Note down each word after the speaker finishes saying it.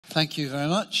Thank you very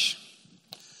much.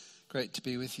 Great to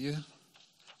be with you.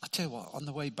 I'll tell you what, on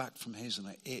the way back from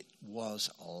Hazelnut, it was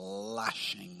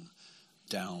lashing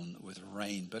down with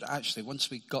rain. But actually, once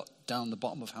we got down the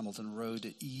bottom of Hamilton Road,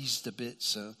 it eased a bit.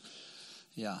 So,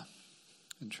 yeah,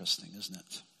 interesting, isn't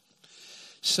it?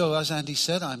 So, as Andy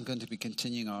said, I'm going to be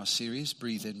continuing our series,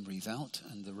 Breathe In, Breathe Out,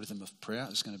 and the rhythm of prayer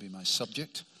is going to be my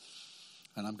subject.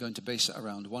 And I'm going to base it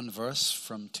around one verse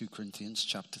from 2 Corinthians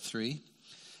chapter 3.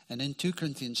 And in 2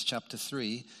 Corinthians chapter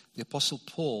 3, the Apostle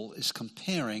Paul is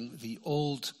comparing the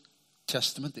Old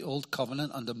Testament, the Old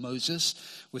Covenant under Moses,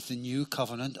 with the New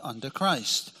Covenant under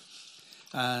Christ.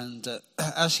 And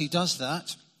as he does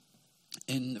that,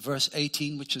 in verse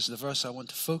 18, which is the verse I want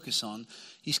to focus on,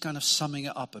 he's kind of summing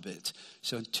it up a bit.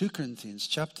 So in 2 Corinthians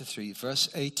chapter 3, verse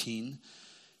 18,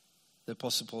 the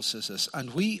Apostle Paul says this,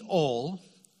 "And we all,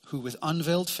 who with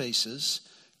unveiled faces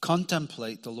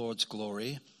contemplate the Lord's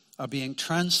glory, are being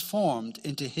transformed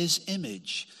into his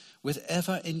image with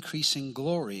ever-increasing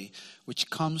glory,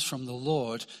 which comes from the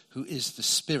Lord, who is the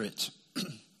Spirit."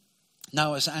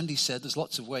 Now, as Andy said, there's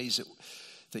lots of ways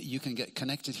that you can get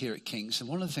connected here at King's. And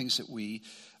one of the things that we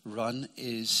run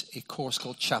is a course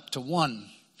called Chapter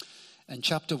 1. And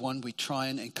Chapter 1, we try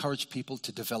and encourage people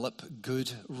to develop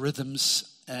good rhythms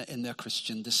in their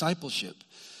Christian discipleship.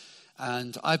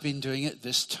 And I've been doing it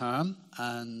this term,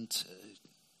 and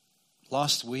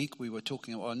last week we were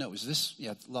talking about,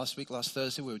 last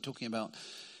Thursday we were talking about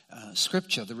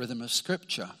Scripture, the rhythm of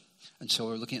Scripture. And so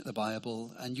we're looking at the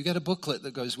Bible, and you get a booklet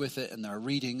that goes with it, and there are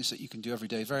readings that you can do every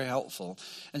day, very helpful.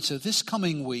 And so this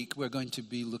coming week we're going to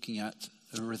be looking at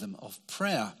the rhythm of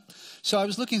prayer. So I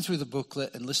was looking through the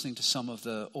booklet and listening to some of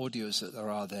the audios that there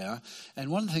are there,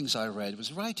 and one of the things I read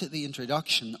was right at the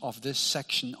introduction of this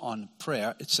section on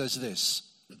prayer. It says this: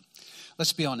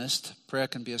 let's be honest, prayer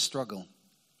can be a struggle.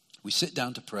 We sit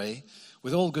down to pray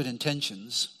with all good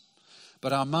intentions,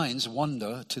 but our minds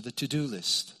wander to the to-do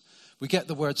list. We get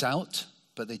the words out,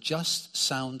 but they just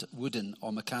sound wooden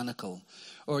or mechanical,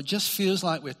 or it just feels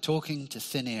like we're talking to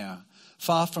thin air.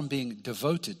 Far from being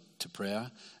devoted to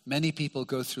prayer, many people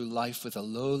go through life with a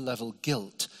low-level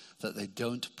guilt that they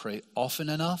don't pray often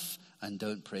enough and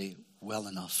don't pray well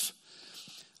enough.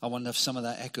 I wonder if some of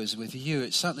that echoes with you.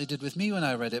 It certainly did with me when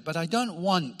I read it, but I don't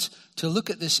want to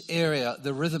look at this area,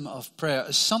 the rhythm of prayer,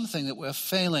 as something that we're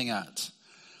failing at,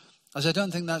 as I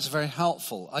don't think that's very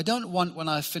helpful. I don't want, when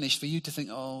I finish, for you to think,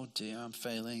 oh dear, I'm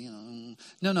failing.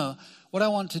 No. What I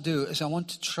want to do is I want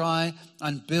to try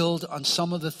and build on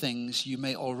some of the things you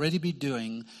may already be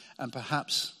doing and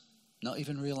perhaps not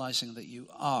even realizing that you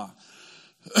are.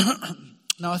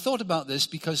 Now, I thought about this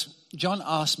because John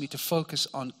asked me to focus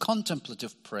on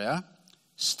contemplative prayer,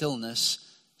 stillness,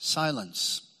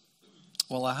 silence.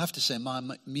 Well, I have to say my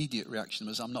immediate reaction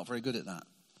was I'm not very good at that.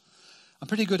 I'm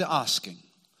pretty good at asking.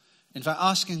 In fact,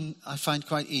 asking I find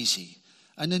quite easy.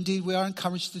 And indeed, we are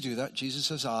encouraged to do that. Jesus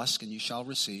says, ask and you shall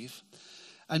receive.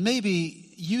 And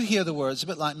maybe you hear the words, a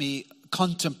bit like me,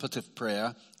 contemplative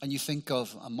prayer, and you think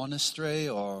of a monastery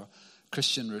or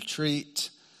Christian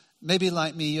retreat. Maybe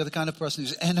like me, you're the kind of person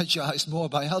who's energized more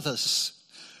by others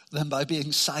than by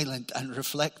being silent and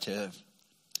reflective.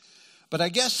 But I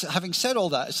guess, having said all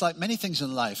that, it's like many things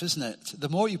in life, isn't it? The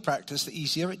more you practice, the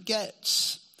easier it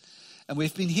gets. And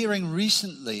we've been hearing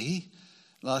recently,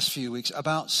 last few weeks,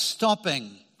 about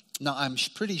stopping. Now, I'm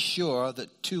pretty sure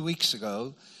that 2 weeks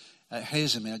ago at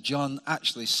Hazelmere, John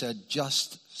actually said,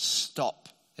 just stop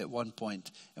at one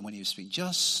point. And when he was speaking,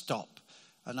 just stop.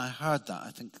 And I heard that. I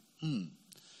think,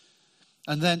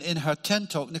 And then in her TED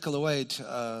talk, Nicola Wade,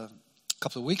 a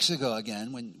couple of weeks ago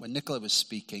again, when Nicola was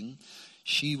speaking,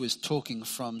 she was talking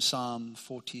from Psalm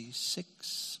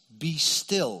 46. Be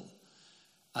still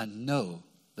and know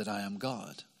that I am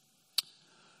God.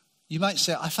 You might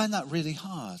say, I find that really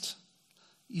hard.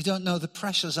 You don't know the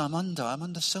pressures I'm under. I'm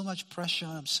under so much pressure.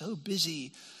 I'm so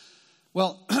busy.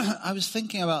 Well, I was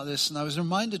thinking about this and I was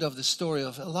reminded of the story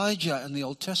of Elijah in the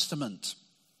Old Testament.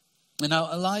 And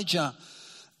now Elijah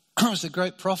was a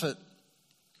great prophet,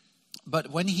 but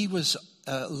when he was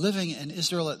living in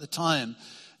Israel at the time,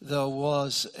 there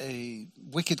was a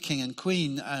wicked king and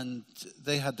queen, and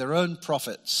they had their own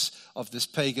prophets of this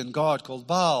pagan god called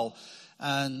Baal.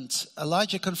 And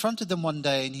Elijah confronted them one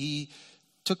day, and he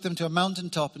took them to a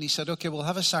mountaintop, and he said, okay, we'll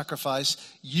have a sacrifice.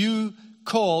 You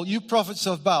prophets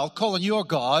of Baal, call on your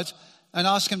God, and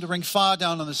ask him to bring fire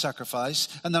down on the sacrifice.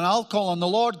 And then I'll call on the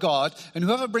Lord God, and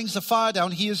whoever brings the fire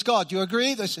down, he is God. Do you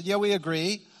agree? They said, yeah, we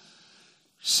agree.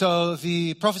 So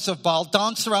the prophets of Baal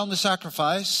danced around the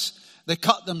sacrifice. They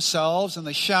cut themselves and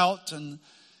they shout, and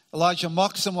Elijah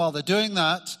mocks them while they're doing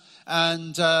that.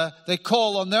 And they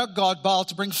call on their god Baal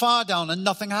to bring fire down, and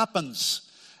nothing happens.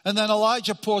 And then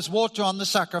Elijah pours water on the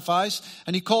sacrifice,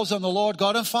 and he calls on the Lord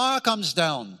God, and fire comes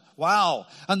down. Wow.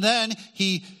 And then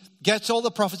he gets all the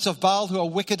prophets of Baal who are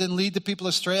wicked and lead the people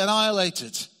astray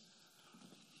annihilated.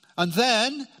 And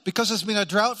then, because there's been a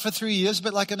drought for 3 years, a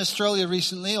bit like in Australia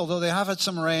recently, although they have had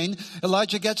some rain,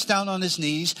 Elijah gets down on his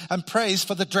knees and prays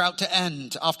for the drought to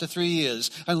end after 3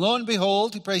 years. And lo and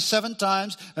behold, he prays 7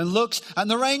 times and looks, and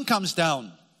the rain comes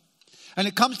down. And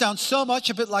it comes down so much,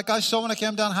 a bit like I saw when I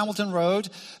came down Hamilton Road,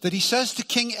 that he says to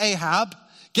King Ahab,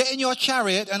 get in your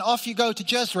chariot and off you go to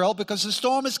Jezreel because the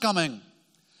storm is coming.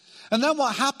 And then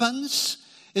what happens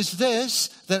is this,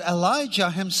 that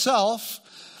Elijah himself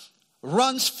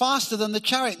runs faster than the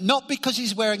chariot, not because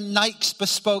he's wearing Nike's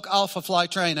bespoke Alpha Fly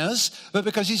trainers, but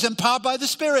because he's empowered by the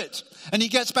Spirit. And he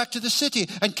gets back to the city.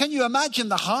 And can you imagine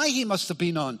the high he must have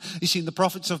been on? He's seen the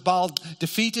prophets of Baal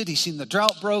defeated. He's seen the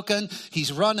drought broken.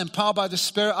 He's run, empowered by the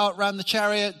Spirit, outran the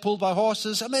chariot, pulled by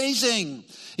horses. Amazing.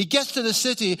 He gets to the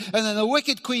city, and then the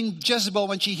wicked Queen Jezebel,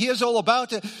 when she hears all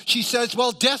about it, she says,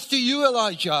 well, death to you,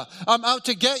 Elijah. I'm out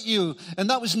to get you. And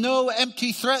that was no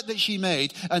empty threat that she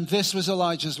made. And this was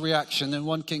Elijah's reaction. In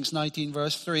 1 Kings 19,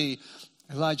 verse 3,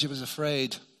 Elijah was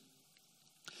afraid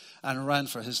and ran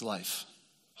for his life.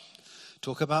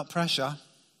 Talk about pressure.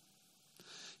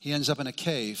 He ends up in a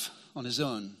cave on his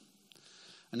own.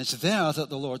 And it's there that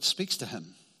the Lord speaks to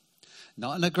him.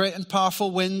 Not in a great and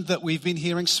powerful wind that we've been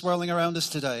hearing swirling around us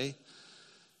today.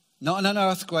 Not in an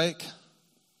earthquake.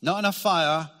 Not in a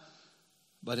fire.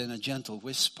 But in a gentle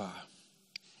whisper.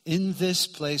 In this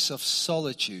place of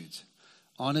solitude,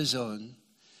 on his own,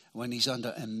 when he's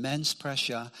under immense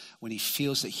pressure, when he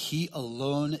feels that he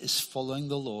alone is following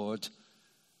the Lord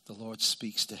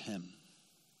speaks to him.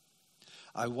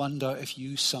 I wonder if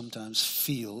you sometimes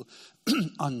feel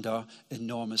under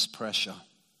enormous pressure.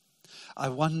 I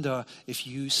wonder if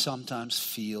you sometimes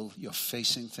feel you're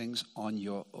facing things on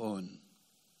your own.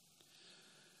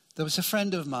 There was a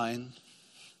friend of mine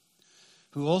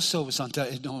who also was under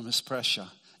enormous pressure.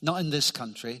 Not in this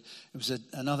country. It was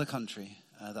another country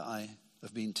that I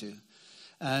have been to.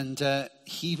 And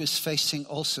he was facing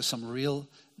also some real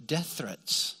death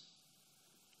threats.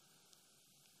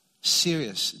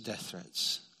 Serious death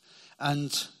threats.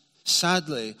 And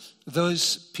sadly,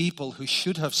 those people who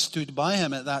should have stood by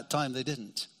him at that time, they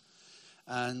didn't.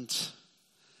 And,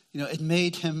 it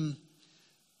made him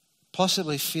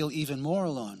possibly feel even more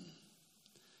alone.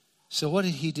 So what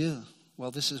did he do? Well,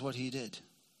 this is what he did.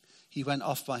 He went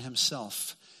off by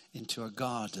himself into a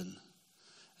garden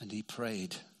and he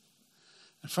prayed.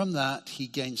 And from that, he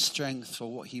gained strength for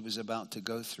what he was about to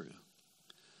go through.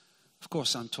 Of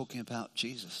course, I'm talking about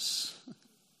Jesus.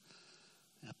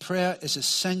 Prayer is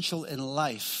essential in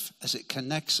life as it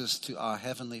connects us to our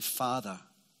Heavenly Father.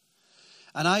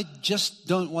 And I just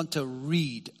don't want to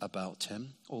read about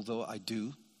him, although I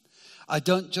do. I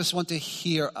don't just want to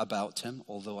hear about him,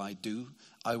 although I do.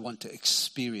 I want to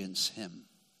experience him.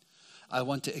 I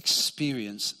want to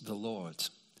experience the Lord.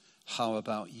 How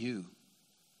about you?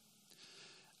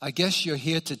 I guess you're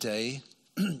here today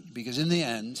because in the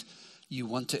end, you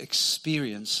want to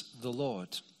experience the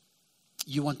Lord.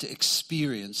 You want to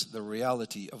experience the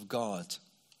reality of God.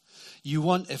 You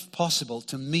want, if possible,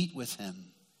 to meet with him.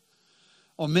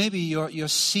 Or maybe you're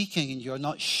seeking and you're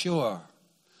not sure.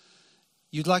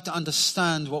 You'd like to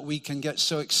understand what we can get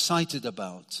so excited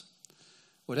about.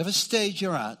 Whatever stage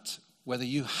you're at, whether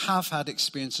you have had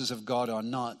experiences of God or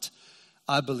not,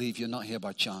 I believe you're not here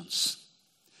by chance.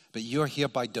 But you're here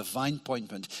by divine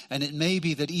appointment. And it may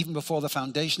be that even before the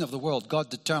foundation of the world, God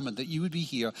determined that you would be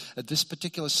here at this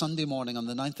particular Sunday morning on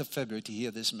the 9th of February to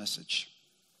hear this message.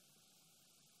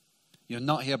 You're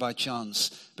not here by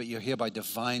chance, but you're here by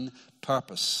divine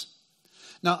purpose.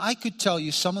 Now, I could tell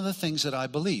you some of the things that I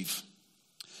believe.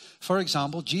 For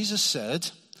example, Jesus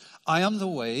said, I am the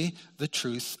way, the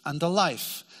truth, and the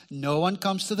life. No one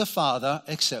comes to the Father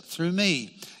except through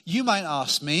me. You might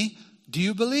ask me, do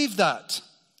you believe that?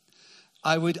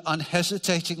 I would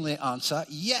unhesitatingly answer,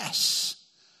 yes.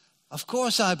 Of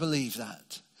course I believe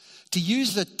that. To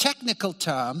use the technical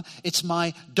term, it's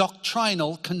my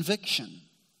doctrinal conviction.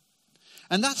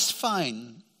 And that's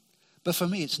fine, but for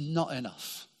me it's not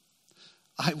enough.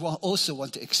 I also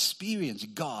want to experience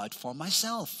God for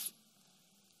myself.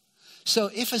 So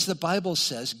if, as the Bible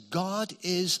says, God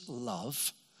is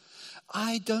love,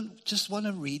 I don't just want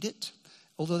to read it,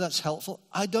 although that's helpful.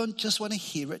 I don't just want to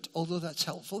hear it, although that's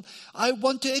helpful. I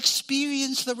want to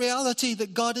experience the reality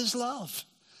that God is love.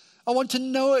 I want to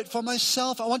know it for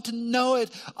myself. I want to know it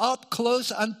up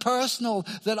close and personal,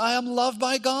 that I am loved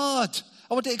by God.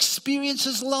 I want to experience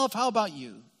his love. How about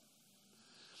you?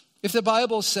 If the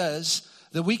Bible says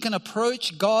that we can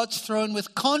approach God's throne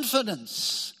with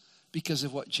confidence because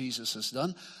of what Jesus has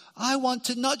done. I want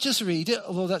to not just read it,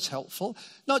 although that's helpful,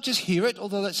 not just hear it,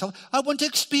 although that's helpful. I want to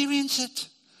experience it.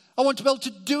 I want to be able to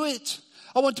do it.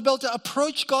 I want to be able to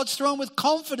approach God's throne with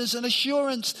confidence and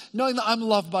assurance, knowing that I'm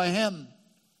loved by him.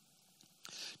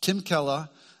 Tim Keller,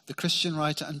 the Christian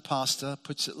writer and pastor,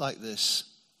 puts it like this: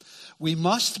 we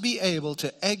must be able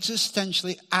to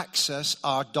existentially access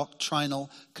our doctrinal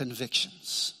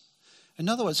convictions. In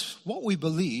other words, what we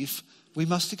believe, we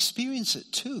must experience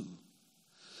it too.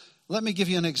 Let me give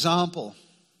you an example.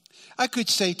 I could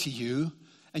say to you,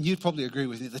 and you'd probably agree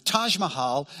with me, the Taj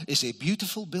Mahal is a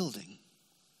beautiful building.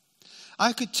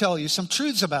 I could tell you some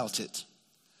truths about it.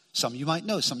 Some you might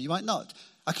know, some you might not.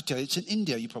 I could tell you it's in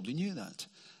India. You probably knew that.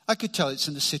 I could tell you it's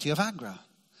in the city of Agra.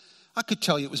 I could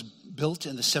tell you it was built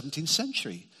in the 17th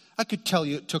century. I could tell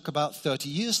you it took about 30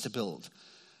 years to build.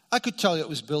 I could tell you it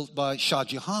was built by Shah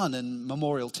Jahan in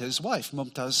memorial to his wife,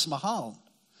 Mumtaz Mahal.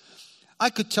 I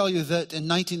could tell you that in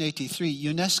 1983,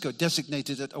 UNESCO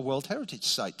designated it a World Heritage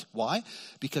Site. Why?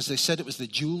 Because they said it was the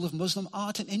jewel of Muslim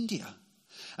art in India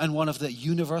and one of the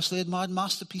universally admired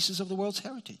masterpieces of the world's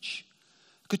heritage.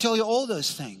 I could tell you all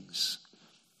those things.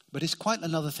 But it's quite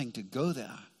another thing to go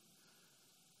there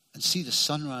and see the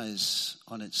sunrise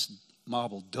on its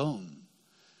marble dome.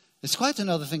 It's quite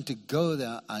another thing to go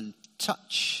there and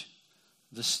touch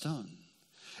the stone.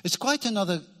 It's quite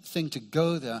another thing to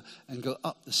go there and go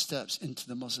up the steps into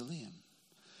the mausoleum.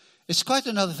 It's quite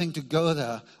another thing to go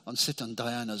there and sit on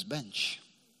Diana's bench.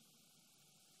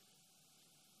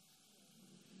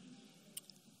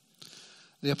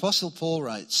 The Apostle Paul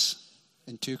writes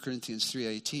in 2 Corinthians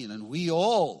 3:18, and we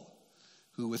all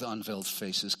who with unveiled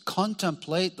faces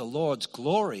contemplate the Lord's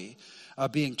glory are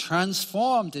being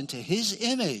transformed into his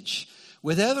image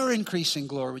with ever-increasing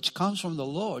glory, which comes from the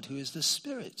Lord, who is the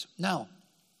Spirit. Now,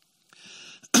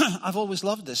 I've always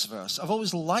loved this verse. I've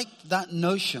always liked that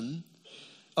notion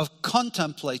of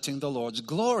contemplating the Lord's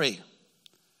glory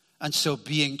and so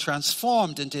being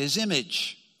transformed into his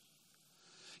image.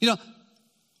 You know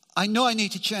I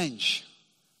need to change.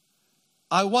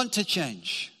 I want to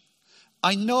change.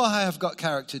 I know I have got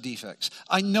character defects.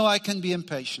 I know I can be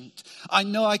impatient. I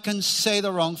know I can say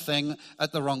the wrong thing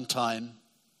at the wrong time.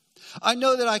 I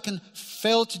know that I can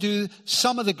fail to do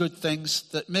some of the good things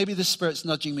that maybe the Spirit's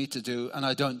nudging me to do, and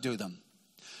I don't do them.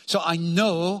 So I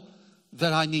know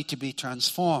that I need to be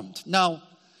transformed. Now,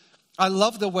 I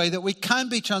love the way that we can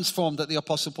be transformed that the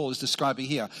Apostle Paul is describing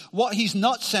here. What he's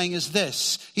not saying is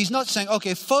this. He's not saying,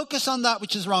 okay, focus on that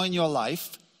which is wrong in your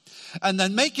life, and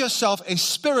then make yourself a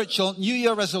spiritual New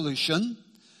Year resolution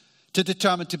to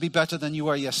determine to be better than you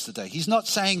were yesterday. He's not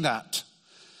saying that.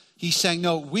 He's saying,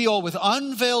 no, we all with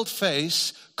unveiled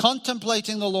face,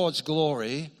 contemplating the Lord's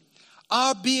glory,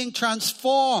 are being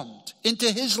transformed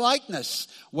into his likeness.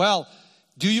 Well,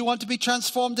 do you want to be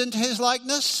transformed into his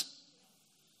likeness?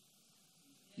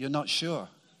 You're not sure.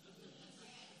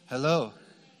 Hello.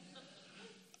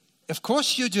 Of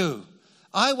course you do.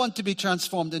 I want to be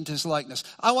transformed into his likeness.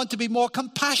 I want to be more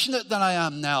compassionate than I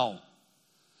am now.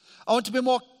 I want to be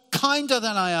more kinder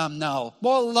than I am now,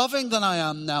 more loving than I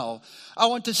am now. I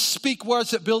want to speak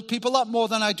words that build people up more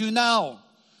than I do now,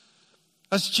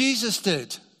 as Jesus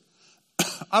did.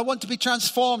 I want to be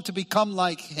transformed to become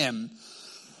like him.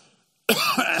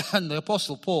 And the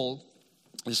Apostle Paul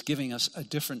is giving us a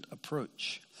different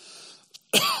approach.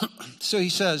 So he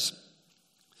says,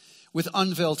 with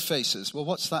unveiled faces. Well,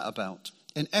 what's that about?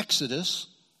 In Exodus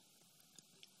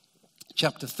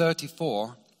chapter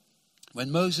 34,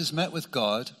 when Moses met with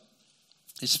God,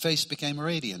 his face became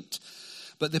radiant.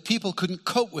 But the people couldn't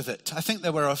cope with it. I think they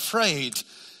were afraid.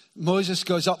 Moses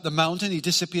goes up the mountain. He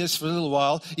disappears for a little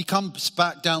while. He comes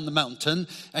back down the mountain,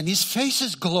 and his face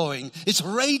is glowing. It's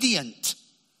radiant.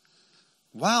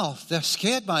 Wow, they're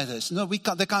scared by this. No,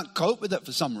 they can't cope with it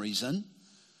for some reason.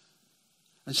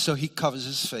 And so he covers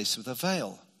his face with a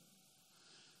veil.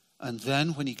 And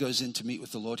then when he goes in to meet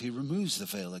with the Lord, he removes the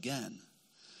veil again.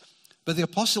 But the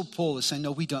Apostle Paul is saying,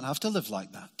 no, we don't have to live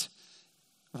like that.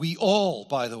 We all,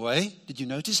 by the way, did you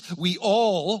notice? We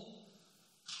all,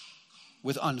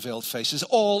 with unveiled faces,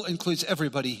 all includes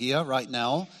everybody here right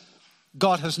now.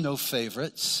 God has no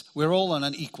favorites. We're all on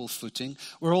an equal footing.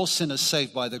 We're all sinners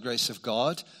saved by the grace of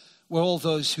God. We're all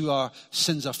those who our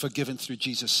sins are forgiven through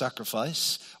Jesus'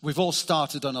 sacrifice. We've all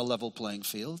started on a level playing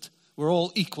field. We're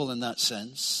all equal in that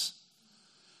sense.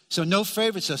 So no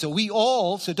favorites. So we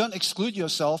all, so don't exclude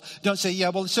yourself. Don't say, yeah,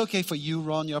 well, it's okay for you,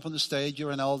 Ron. You're up on the stage.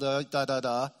 You're an elder,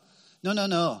 da.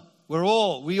 No.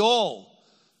 We all,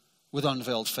 with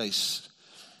unveiled face.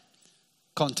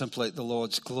 contemplate the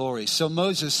Lord's glory. So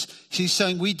Moses, he's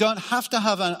saying we don't have to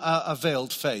have a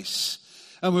veiled face.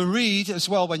 And we read as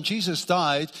well, when Jesus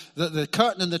died, that the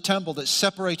curtain in the temple that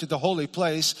separated the holy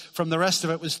place from the rest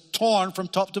of it was torn from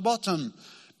top to bottom,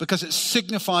 because it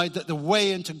signified that the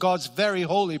way into God's very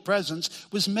holy presence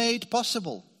was made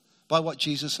possible by what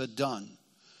Jesus had done.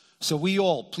 So we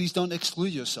all, please don't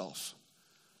exclude yourself.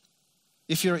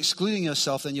 If you're excluding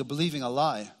yourself, then you're believing a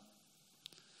lie.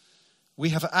 We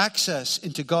have access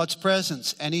into God's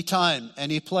presence anytime,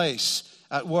 any place,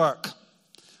 at work,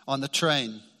 on the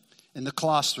train, in the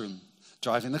classroom,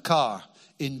 driving the car,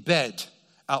 in bed,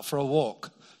 out for a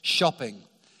walk, shopping,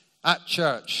 at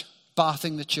church,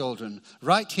 bathing the children.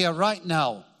 Right here, right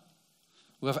now,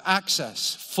 we have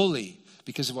access fully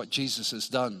because of what Jesus has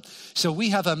done. So we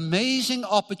have amazing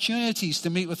opportunities to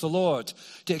meet with the Lord,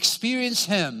 to experience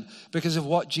him because of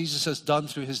what Jesus has done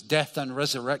through his death and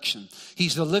resurrection.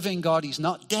 He's the living God. He's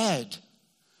not dead.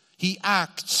 He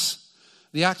acts.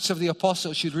 The Acts of the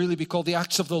Apostles should really be called the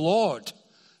Acts of the Lord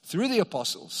through the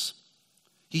apostles.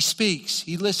 He speaks,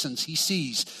 he listens, he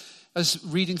sees. As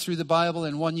reading through the Bible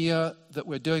in 1 year that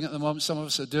we're doing at the moment, some of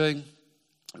us are doing,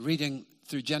 reading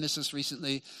through Genesis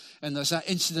recently, and there's that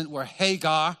incident where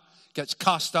Hagar gets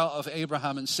cast out of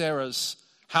Abraham and Sarah's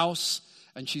house,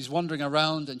 and she's wandering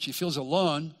around and she feels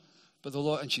alone, but the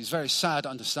Lord, and she's very sad,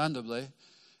 understandably,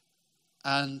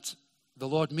 and the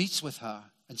Lord meets with her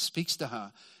and speaks to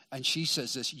her, and she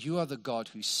says this, "You are the God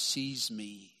who sees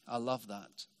me." I love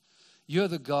that. You're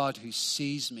the God who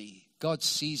sees me. God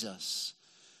sees us.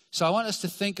 So I want us to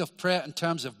think of prayer in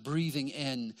terms of breathing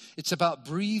in. It's about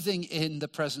breathing in the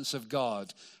presence of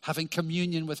God, having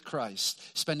communion with Christ,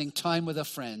 spending time with a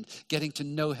friend, getting to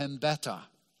know him better.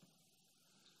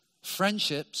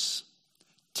 Friendships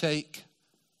take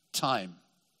time.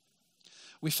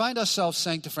 We find ourselves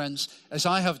saying to friends, as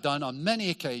I have done on many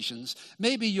occasions,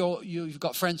 maybe you've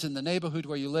got friends in the neighborhood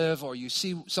where you live, or you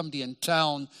see somebody in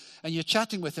town and you're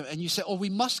chatting with them and you say, "Oh, we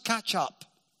must catch up.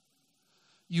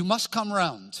 You must come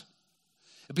round.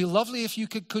 It'd be lovely if you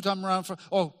could come around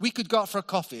or we could go out for a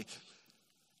coffee."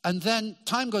 And then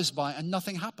time goes by and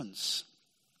nothing happens.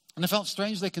 And I felt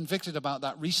strangely convicted about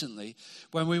that recently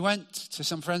when we went to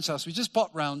some friend's house. We just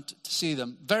popped round to see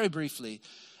them very briefly.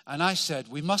 And I said,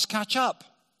 "We must catch up."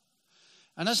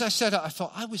 And as I said it, I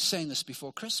thought, I was saying this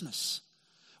before Christmas.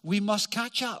 We must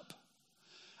catch up.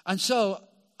 And so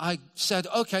I said,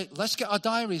 okay, let's get our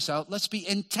diaries out. Let's be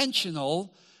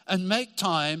intentional and make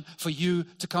time for you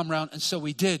to come round. And so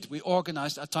we did. We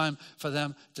organized a time for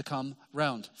them to come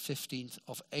round. 15th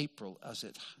of April,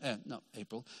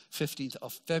 15th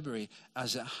of February,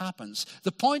 as it happens.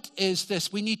 The point is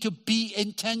this: we need to be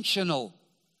intentional.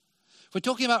 If we're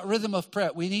talking about rhythm of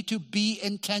prayer, we need to be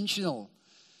intentional.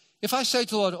 If I say to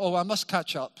the Lord, "Oh, I must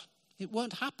catch up," it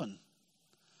won't happen.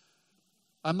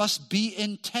 I must be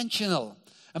intentional.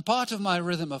 And part of my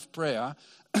rhythm of prayer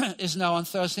is now on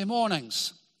Thursday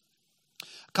mornings.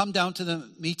 Come down to the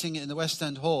meeting in the West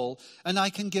End Hall, and I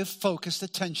can give focused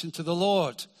attention to the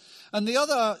Lord. And the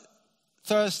other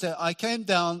Thursday, I came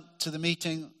down to the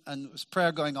meeting, and there was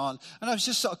prayer going on, and I was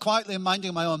just sort of quietly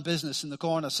minding my own business in the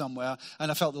corner somewhere,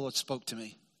 and I felt the Lord spoke to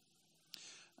me.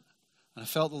 And I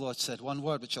felt the Lord said one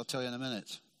word, which I'll tell you in a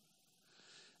minute.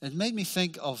 It made me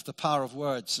think of the power of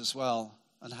words as well,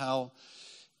 and how,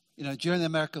 during the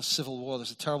American Civil War, there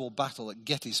was a terrible battle at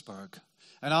Gettysburg.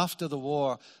 And after the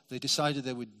war, they decided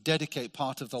they would dedicate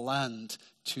part of the land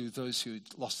to those who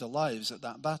had lost their lives at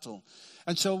that battle.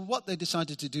 And so what they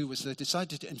decided to do was they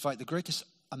decided to invite the greatest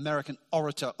American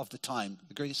orator of the time,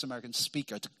 the greatest American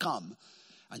speaker, to come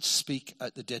and speak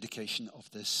at the dedication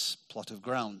of this plot of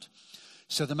ground.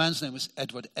 So the man's name was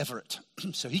Edward Everett.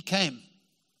 So he came,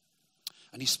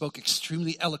 and he spoke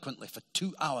extremely eloquently for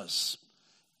 2 hours.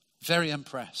 Very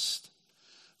impressed.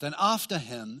 Then after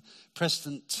him,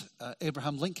 President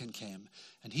Abraham Lincoln came,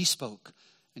 and he spoke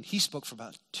for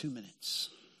about 2 minutes.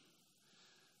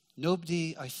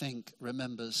 Nobody, I think,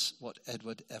 remembers what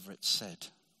Edward Everett said.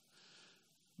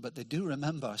 But they do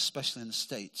remember, especially in the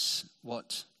States,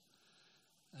 what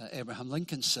Abraham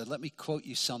Lincoln said. Let me quote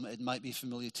you some. It might be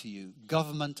familiar to you.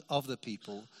 "Government of the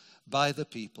people, by the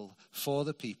people, for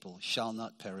the people, shall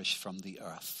not perish from the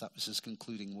earth." That was his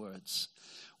concluding words.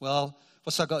 Well,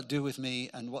 what's that got to do with me,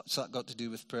 and what's that got to do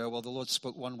with prayer? Well, the Lord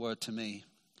spoke one word to me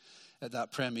at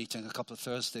that prayer meeting a couple of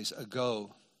Thursdays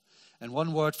ago. And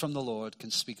one word from the Lord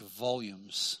can speak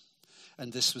volumes.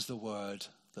 And this was the word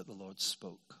that the Lord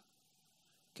spoke.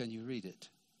 Can you read it?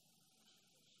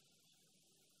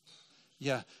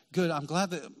 Yeah, good. I'm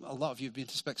glad that a lot of you have been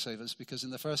to Specsavers, because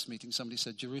in the first meeting somebody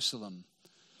said Jerusalem.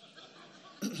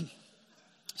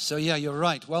 So yeah, you're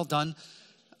right. Well done.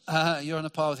 you're on a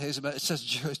par with Hazel, but it says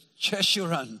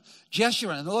Jeshurun.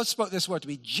 Jeshurun. And the Lord spoke this word to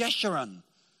me, Jeshurun.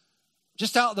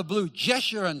 Just out of the blue,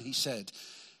 Jeshurun, he said.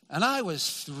 And I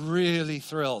was really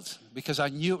thrilled because I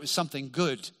knew it was something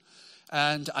good.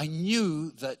 And I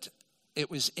knew that it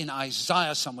was in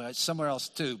Isaiah somewhere. It's somewhere else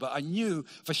too. But I knew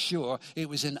for sure it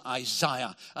was in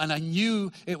Isaiah. And I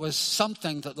knew it was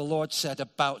something that the Lord said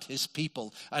about his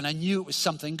people. And I knew it was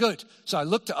something good. So I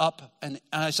looked it up. And in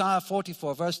Isaiah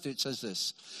 44 verse 2 it says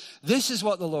this. This is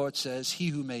what the Lord says. He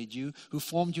who made you, who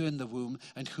formed you in the womb,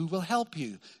 and who will help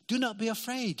you. Do not be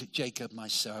afraid, Jacob, my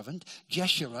servant,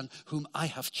 Jeshurun, whom I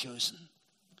have chosen.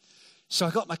 So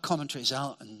I got my commentaries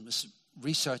out and was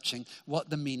researching what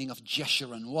the meaning of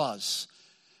Jeshurun was.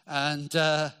 And,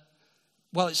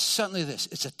 well, it's certainly this.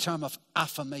 It's a term of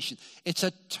affirmation. It's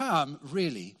a term,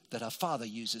 really, that a father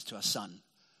uses to a son.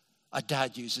 A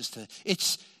dad uses to...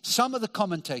 Some of the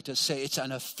commentators say it's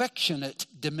an affectionate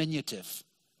diminutive.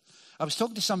 I was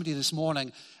talking to somebody this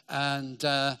morning, and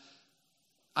I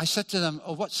said to them,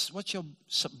 oh, what's your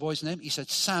boy's name? He said,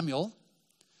 Samuel.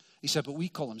 He said, but we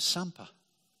call him Sampa.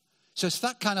 So it's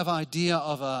that kind of idea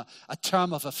of a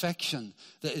term of affection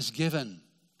that is given.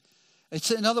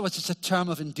 In other words, it's a term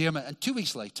of endearment. And 2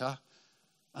 weeks later,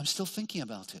 I'm still thinking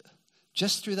about it.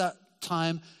 Just through that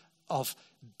time of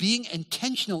being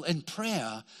intentional in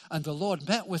prayer, and the Lord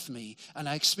met with me, and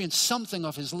I experienced something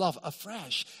of his love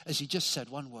afresh as he just said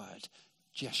one word,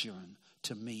 Jeshurun,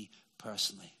 to me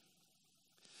personally.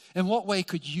 In what way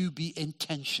could you be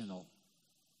intentional?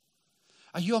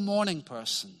 Are you a morning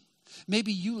person?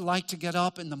 Maybe you like to get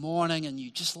up in the morning and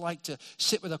you just like to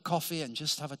sit with a coffee and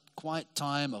just have a quiet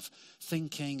time of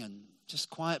thinking and just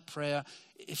quiet prayer.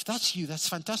 If that's you, that's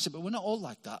fantastic, but we're not all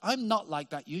like that. I'm not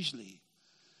like that usually.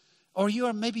 Or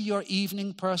maybe you're an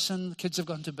evening person, the kids have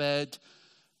gone to bed,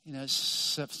 it's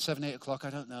 7, 8 o'clock, I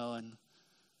don't know,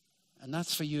 and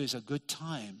that's for you is a good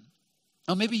time.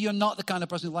 Or maybe you're not the kind of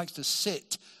person who likes to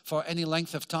sit for any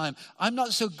length of time. I'm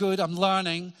not so good, I'm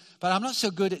learning, but I'm not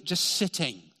so good at just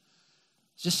sitting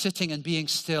and being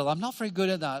still. I'm not very good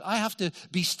at that. I have to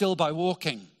be still by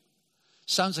walking.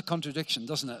 Sounds a contradiction,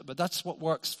 doesn't it? But that's what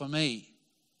works for me.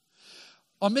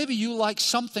 Or maybe you like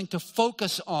something to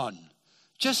focus on,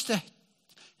 just to,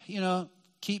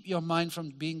 keep your mind from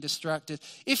being distracted.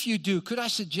 If you do, could I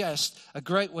suggest a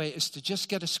great way is to just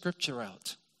get a scripture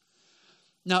out.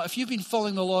 Now, if you've been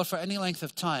following the Lord for any length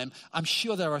of time, I'm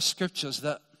sure there are scriptures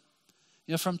that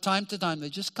from time to time, they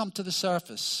just come to the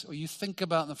surface, or you think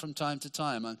about them from time to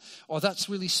time, or that's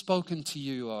really spoken to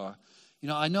you, or,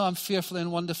 I know I'm fearfully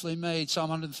and wonderfully made, Psalm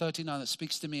 139, that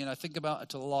speaks to me, and I think about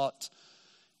it a lot.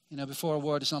 Before a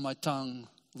word is on my tongue,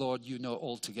 Lord, you know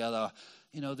altogether.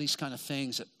 These kind of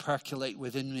things that percolate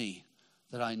within me,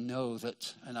 that I know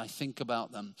that, and I think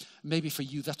about them. Maybe for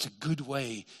you, that's a good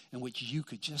way in which you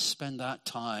could just spend that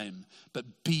time,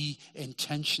 but be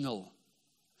intentional.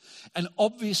 And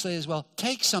obviously as well,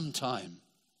 take some time.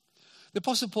 The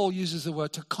Apostle Paul uses the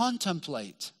word to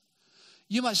contemplate.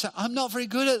 You might say, I'm not very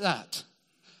good at that.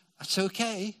 That's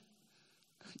okay.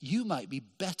 You might be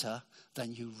better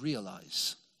than you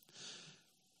realize.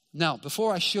 Now,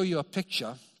 before I show you a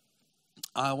picture,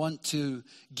 I want to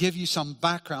give you some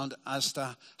background as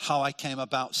to how I came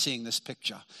about seeing this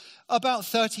picture. About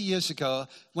 30 years ago,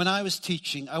 when I was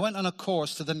teaching, I went on a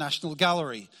course to the National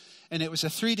Gallery. And it was a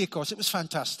 3-day course. It was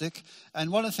fantastic.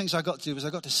 And one of the things I got to do was I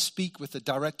got to speak with the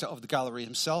director of the gallery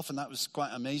himself, and that was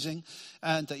quite amazing.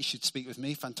 And he should speak with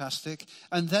me, fantastic.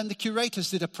 And then the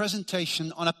curators did a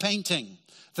presentation on a painting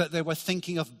that they were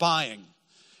thinking of buying.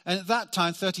 And at that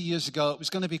time, 30 years ago, it was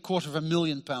going to be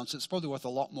 £250,000. It's probably worth a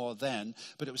lot more then,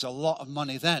 but it was a lot of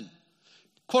money then.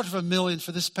 £250,000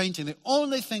 for this painting. The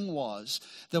only thing was,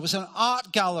 there was an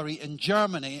art gallery in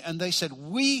Germany, and they said,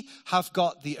 we have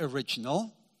got the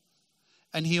original.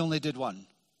 And he only did one,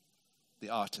 the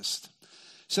artist.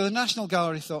 So the National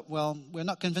Gallery thought, well, we're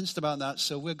not convinced about that,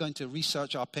 so we're going to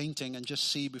research our painting and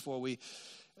just see before we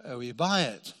buy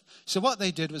it. So what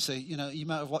they did was you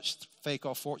might have watched Fake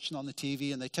or Fortune on the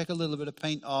TV, and they take a little bit of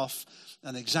paint off,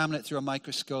 and they examine it through a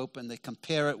microscope, and they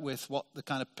compare it with what the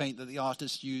kind of paint that the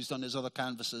artist used on his other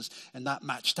canvases, and that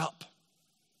matched up.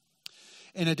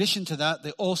 In addition to that,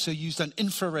 they also used an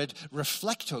infrared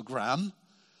reflectogram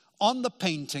on the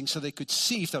painting so they could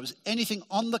see if there was anything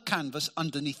on the canvas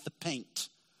underneath the paint.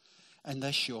 And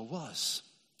there sure was.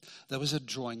 There was a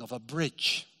drawing of a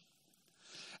bridge.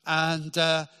 And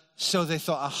so they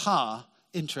thought, aha,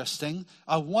 interesting.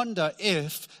 I wonder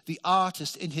if the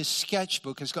artist in his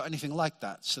sketchbook has got anything like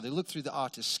that. So they looked through the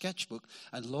artist's sketchbook,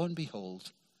 and lo and behold,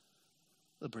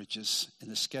 the bridges in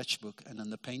the sketchbook and in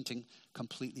the painting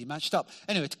completely matched up.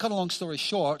 Anyway, to cut a long story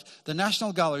short, the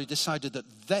National Gallery decided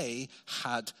that they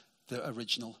had the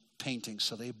original painting,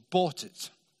 so they bought it.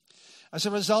 As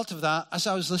a result of that, as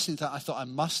I was listening to that, I thought I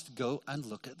must go and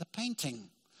look at the painting.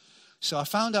 So I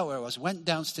found out where I was, went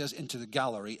downstairs into the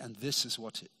gallery, and this is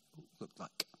what it looked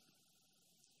like.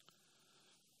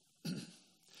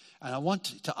 And I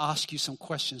want to ask you some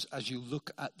questions as you look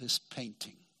at this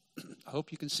painting. I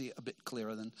hope you can see it a bit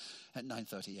clearer than at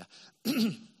 9:30,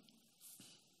 yeah.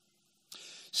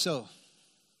 So,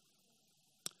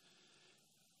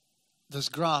 there's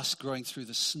grass growing through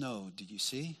the snow, did you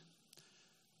see?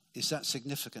 Is that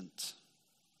significant?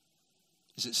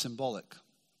 Is it symbolic?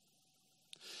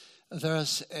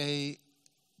 There's a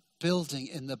building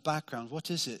in the background.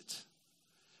 What is it?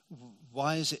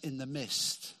 Why is it in the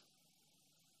mist?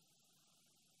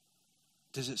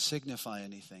 Does it signify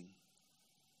anything?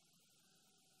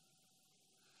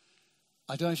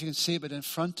 I don't know if you can see it, but in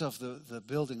front of the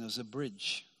building there's a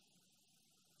bridge.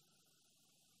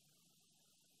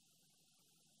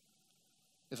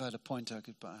 If I had a pointer, I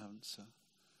could, but I haven't. So,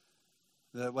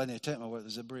 when they take my word,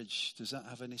 there's a bridge. Does that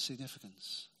have any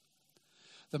significance?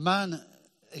 The man,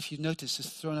 if you notice, has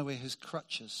thrown away his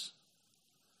crutches.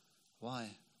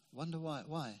 Why? Wonder why?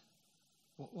 Why?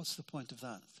 What's the point of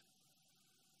that?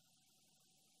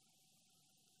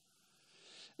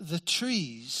 The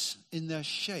trees, in their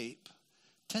shape,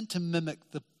 tend to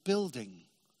mimic the building.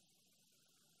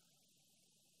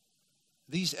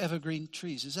 These evergreen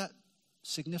trees, is that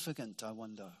significant, I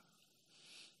wonder?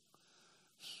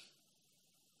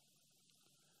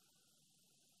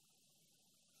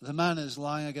 The man is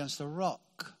lying against a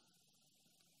rock.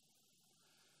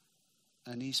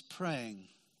 And he's praying.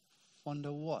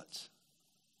 Wonder what?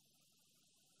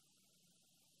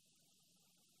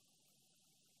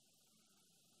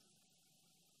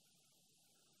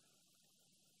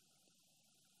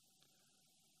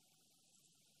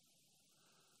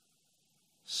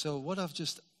 So what I've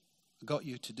just got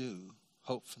you to do,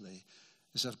 hopefully,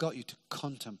 is I've got you to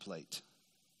contemplate,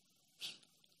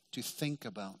 to think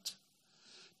about,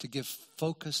 to give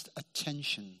focused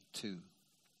attention to.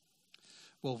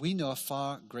 Well, we know a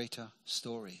far greater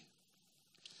story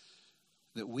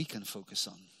that we can focus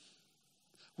on.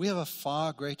 We have a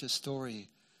far greater story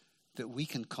that we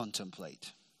can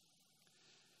contemplate.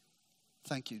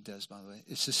 Thank you, Des, by the way.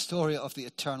 It's the story of the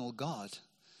eternal God,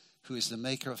 who is the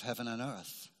maker of heaven and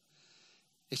earth.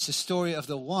 It's the story of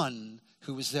the one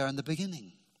who was there in the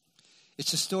beginning.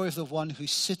 It's the story of the one who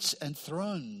sits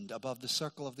enthroned above the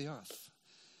circle of the earth.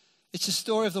 It's the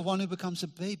story of the one who becomes a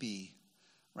baby,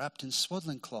 wrapped in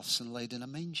swaddling cloths and laid in a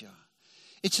manger.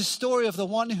 It's a story of the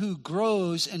one who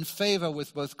grows in favor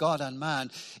with both God and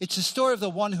man. It's a story of the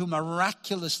one who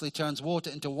miraculously turns water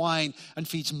into wine and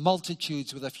feeds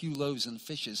multitudes with a few loaves and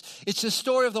fishes. It's the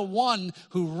story of the one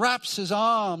who wraps his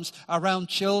arms around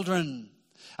children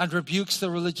and rebukes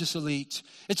the religious elite.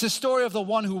 It's the story of the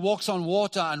one who walks on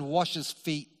water and washes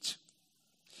feet.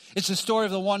 It's the story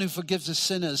of the one who forgives the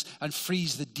sinners and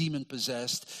frees the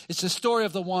demon-possessed. It's the story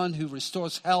of the one who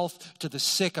restores health to the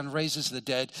sick and raises the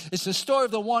dead. It's the story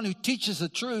of the one who teaches the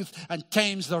truth and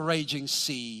tames the raging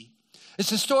sea.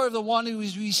 It's the story of the one who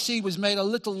we see was made a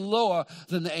little lower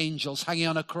than the angels, hanging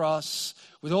on a cross,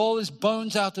 with all his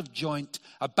bones out of joint,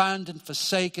 abandoned,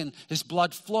 forsaken, his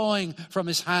blood flowing from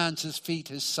his hands, his feet,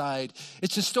 his side.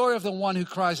 It's the story of the one who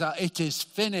cries out, "It is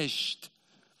finished."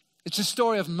 It's a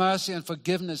story of mercy and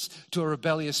forgiveness to a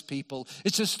rebellious people.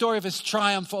 It's a story of his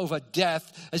triumph over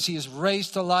death as he is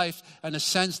raised to life and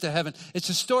ascends to heaven. It's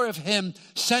a story of him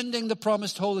sending the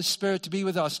promised Holy Spirit to be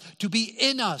with us, to be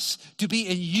in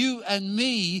you and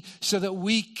me, so that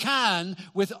we can,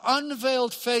 with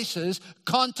unveiled faces,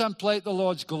 contemplate the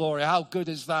Lord's glory. How good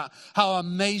is that? How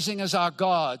amazing is our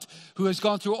God, who has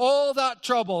gone through all that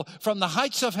trouble from the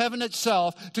heights of heaven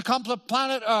itself to come to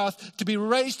planet Earth, to be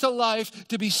raised to life,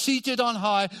 to be seated on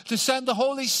high, to send the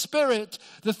Holy Spirit,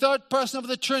 the third person of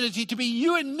the Trinity, to be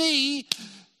you and me,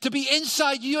 to be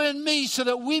inside you and me, so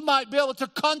that we might be able to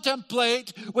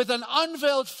contemplate with an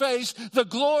unveiled face the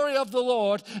glory of the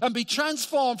Lord and be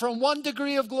transformed from one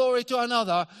degree of glory to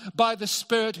another by the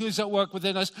Spirit who's at work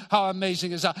within us. How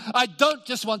amazing is that? I don't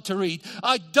just want to read.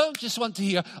 I don't just want to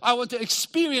hear. I want to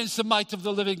experience the might of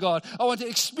the living God. I want to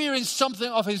experience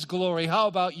something of his glory. How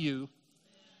about you?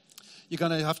 You're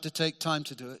going to have to take time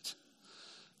to do it.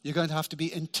 You're going to have to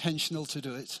be intentional to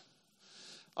do it.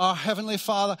 Our Heavenly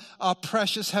Father, our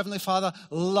precious Heavenly Father,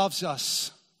 loves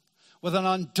us with an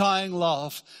undying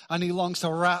love, and he longs to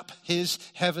wrap his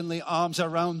heavenly arms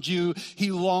around you.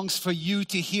 He longs for you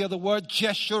to hear the word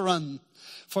Jeshurun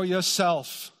for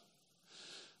yourself.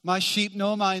 My sheep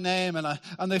know my name,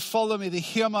 and they follow me. They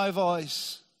hear my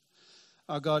voice.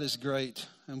 Our God is great,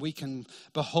 and we can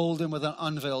behold him with an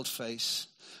unveiled face.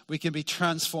 We can be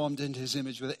transformed into his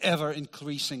image with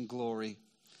ever-increasing glory.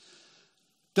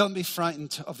 Don't be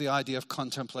frightened of the idea of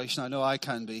contemplation. I know I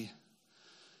can be,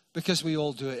 because we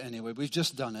all do it anyway. We've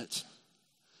just done it.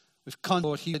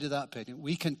 He did that picnic.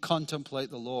 We can contemplate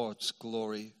the Lord's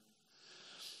glory.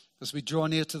 As we draw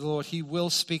near to the Lord, he will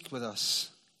speak with us.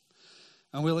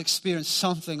 And we'll experience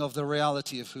something of the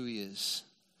reality of who he is.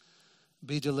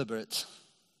 Be deliberate.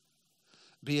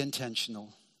 Be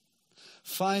intentional.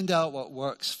 Find out what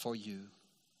works for you.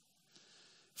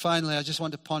 Finally, I just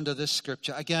want to ponder this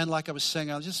scripture. Again, like I was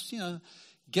saying, I'll just,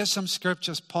 get some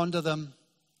scriptures, ponder them.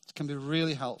 It can be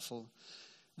really helpful.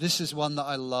 This is one that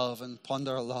I love and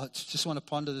ponder a lot. Just want to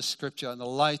ponder the scripture in the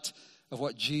light of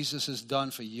what Jesus has done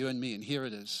for you and me. And here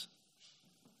it is.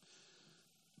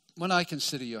 When I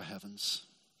consider your heavens,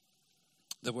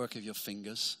 the work of your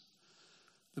fingers,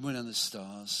 the moon and the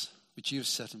stars, which you have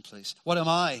set in place, what am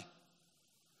I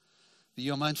that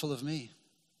you're mindful of me?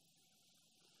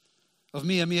 Of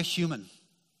me, a mere human,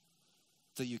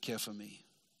 that you care for me.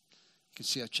 You can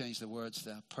see I've changed the words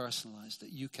there, personalized,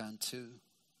 that you can too.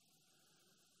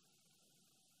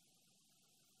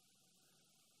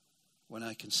 When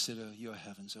I consider your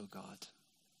heavens, oh God.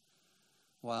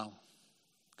 Wow.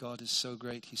 God is so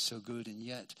great, he's so good, and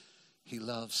yet he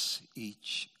loves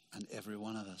each and every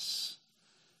one of us.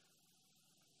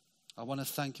 I want to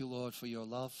thank you, Lord, for your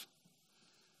love.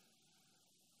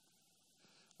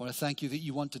 I want to thank you that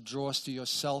you want to draw us to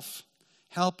yourself.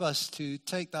 Help us to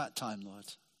take that time, Lord,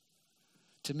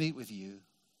 to meet with you.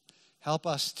 Help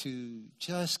us to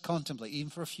just contemplate, even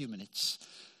for a few minutes,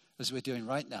 as we're doing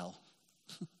right now,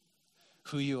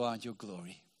 who you are and your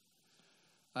glory.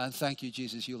 And thank you,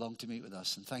 Jesus, you long to meet with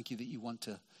us. And thank you that you want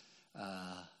to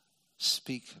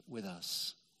speak with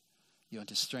us. You want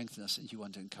to strengthen us and you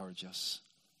want to encourage us.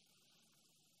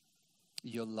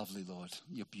 You're lovely, Lord.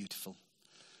 You're beautiful.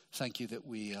 Thank you that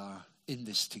we are in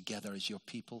this together as your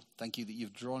people. Thank you that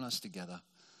you've drawn us together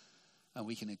and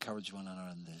we can encourage one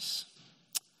another in this.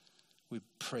 We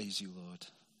praise you, Lord.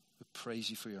 We praise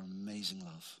you for your amazing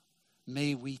love.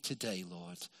 May we today,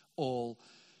 Lord, all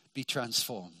be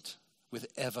transformed with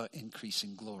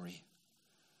ever-increasing glory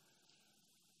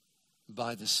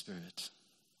by the Spirit.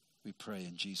 We pray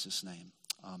in Jesus' name.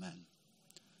 Amen.